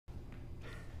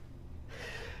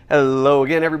Hello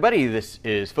again, everybody. This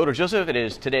is PhotoJoseph. It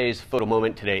is today's photo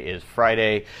moment. Today is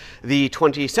Friday, the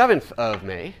 27th of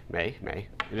May. May.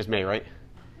 It is May, right?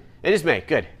 It is May.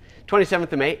 Good.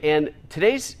 27th of May. And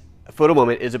today's photo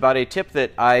moment is about a tip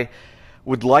that I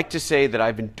would like to say that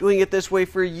I've been doing it this way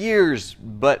for years,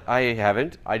 but I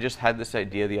haven't. I just had this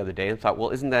idea the other day and thought,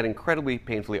 well, isn't that incredibly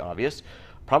painfully obvious?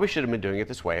 Probably should have been doing it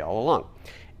this way all along.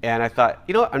 And I thought,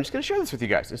 you know what, I'm just going to share this with you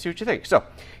guys and see what you think. So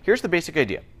here's the basic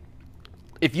idea.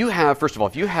 If you have, first of all,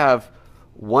 if you have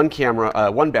one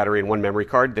camera, one battery and one memory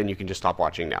card, then you can just stop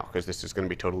watching now because this is going to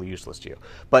be totally useless to you.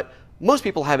 But most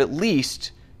people have at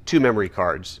least two memory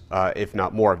cards, if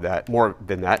not more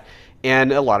than that.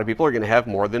 And a lot of people are going to have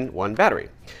more than one battery.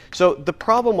 So the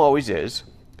problem always is,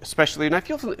 especially, and I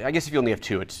guess if you only have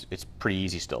two, it's pretty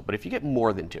easy still. But if you get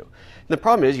more than two, the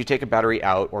problem is you take a battery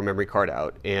out or memory card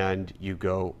out and you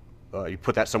go, you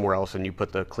put that somewhere else and you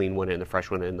put the clean one in, the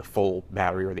fresh one in, the full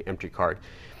battery or the empty card.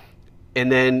 And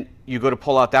then you go to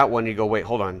pull out that one and you go, wait,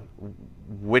 hold on.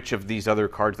 Which of these other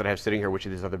cards that I have sitting here, which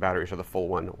of these other batteries are the full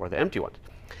one or the empty one?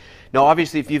 Now,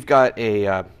 obviously, if you've got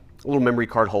a little memory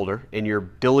card holder and you're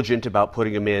diligent about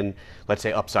putting them in, let's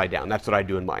say upside down. That's what I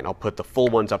do in mine. I'll put the full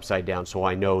ones upside down so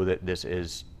I know that this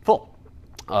is full.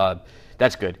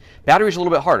 That's good. Battery's a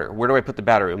little bit harder. Where do I put the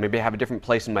battery? Maybe I have a different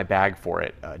place in my bag for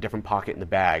it, a different pocket in the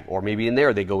bag, or maybe in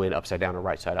there they go in upside down or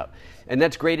right side up. And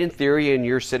that's great in theory, and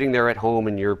you're sitting there at home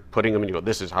and you're putting them and you go,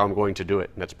 this is how I'm going to do it.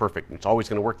 And that's perfect. And it's always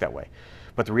going to work that way.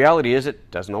 But the reality is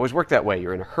it doesn't always work that way.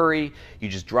 You're in a hurry, you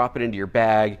just drop it into your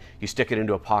bag, you stick it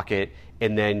into a pocket,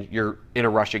 and then you're in a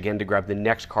rush again to grab the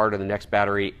next card or the next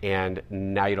battery, and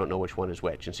now you don't know which one is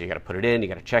which. And so you got to put it in, you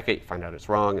got to check it, you find out it's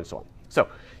wrong, and so on. So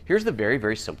here's the very,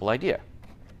 very simple idea.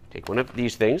 Take one of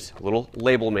these things, a little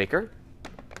label maker,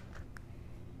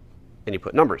 and you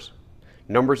put numbers.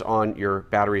 Numbers on your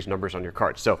batteries, numbers on your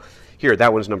cards. So here,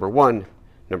 that one's number 1,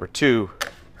 number 2,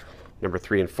 number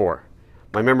 3, and 4.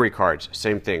 My memory cards,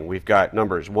 same thing. We've got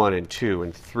numbers 1 and 2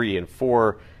 and 3 and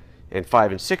 4 and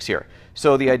 5 and 6 here.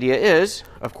 So the idea is,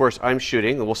 of course, I'm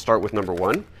shooting, and we'll start with number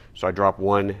 1. So I drop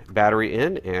one battery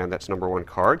in, and that's number 1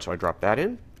 card, so I drop that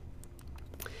in.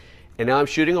 And now I'm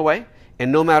shooting away,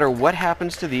 and no matter what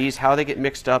happens to these, how they get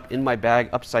mixed up in my bag,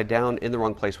 upside down, in the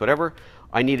wrong place, whatever,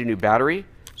 I need a new battery.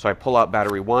 So I pull out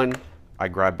battery 1, I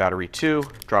grab battery 2,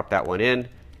 drop that one in,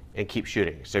 and keep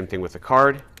shooting. Same thing with the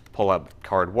card. Pull out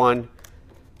card 1.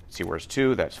 See, where's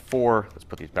 2? That's 4. Let's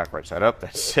put these back right side up.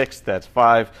 That's 6. That's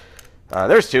 5.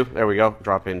 There's 2. There we go.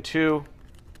 Drop in 2.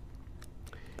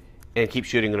 And keep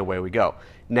shooting, and away we go.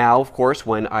 Now, of course,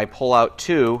 when I pull out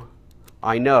 2,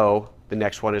 I know the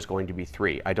next one is going to be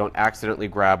 3. I don't accidentally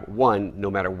grab 1,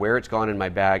 no matter where it's gone in my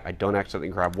bag. I don't accidentally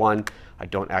grab 1. I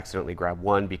don't accidentally grab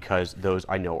 1 because those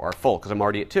I know are full, because I'm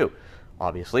already at 2.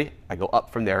 Obviously, I go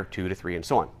up from there, 2 to 3, and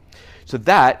so on. So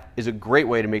that is a great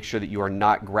way to make sure that you are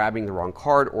not grabbing the wrong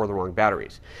card or the wrong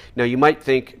batteries. Now, you might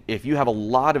think if you have a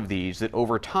lot of these that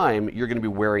over time you're going to be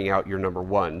wearing out your number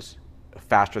 1s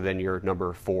faster than your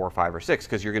number 4, 5, or 6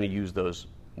 because you're going to use those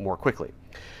more quickly.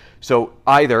 So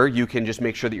either you can just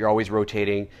make sure that you're always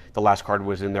rotating. The last card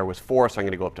was in there was 4, so I'm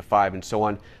going to go up to 5 and so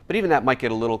on. But even that might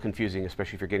get a little confusing,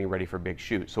 especially if you're getting ready for a big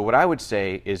shoot. So what I would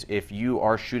say is if you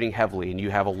are shooting heavily and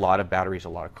you have a lot of batteries, a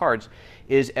lot of cards,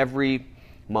 is every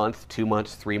month, 2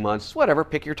 months, 3 months, whatever,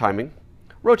 pick your timing,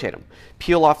 rotate them.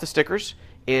 Peel off the stickers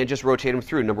and just rotate them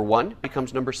through. Number 1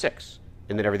 becomes number 6.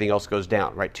 And then everything else goes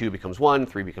down, right? 2 becomes 1,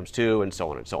 3 becomes 2, and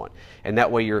so on and so on. And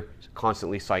that way you're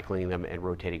constantly cycling them and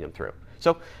rotating them through.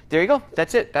 So there you go.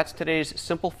 That's it. That's today's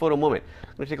simple photo moment.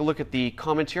 I'm going to take a look at the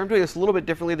comments here. I'm doing this a little bit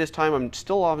differently this time. I'm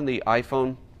still on the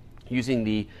iPhone using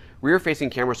the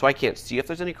rear-facing camera, so I can't see if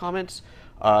there's any comments.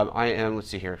 Let's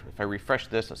see here. If I refresh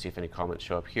this, let's see if any comments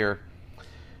show up here.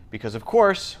 Because, of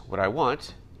course, what I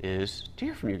want is to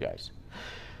hear from you guys.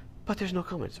 But there's no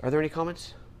comments. Are there any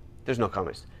comments? There's no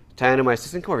comments. Tana, my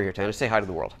assistant, come over here, Tana. Say hi to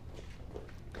the world.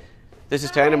 This is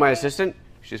Tana, my assistant.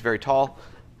 She's very tall.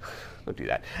 Don't do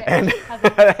that.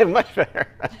 Okay. And much better.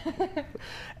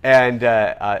 And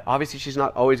obviously, she's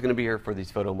not always going to be here for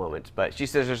these photo moments. But she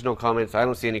says there's no comments. I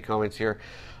don't see any comments here.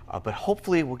 But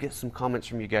hopefully, we'll get some comments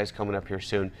from you guys coming up here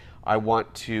soon. I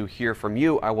want to hear from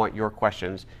you. I want your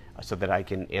questions so that I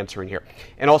can answer in here.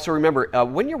 And also remember,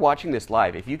 when you're watching this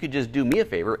live, if you could just do me a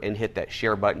favor and hit that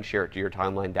share button, share it to your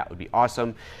timeline, that would be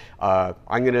awesome. I'm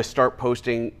going to start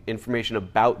posting information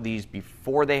about these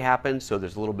before they happen, so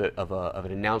there's a little bit of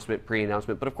an announcement,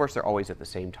 pre-announcement, but of course they're always at the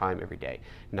same time every day,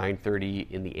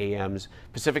 9:30 in the AMs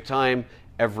Pacific time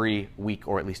every week,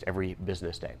 or at least every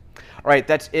business day. All right,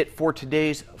 that's it for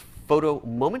today's photo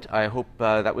moment. I hope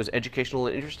that was educational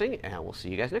and interesting, and we'll see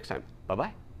you guys next time.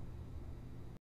 Bye-bye.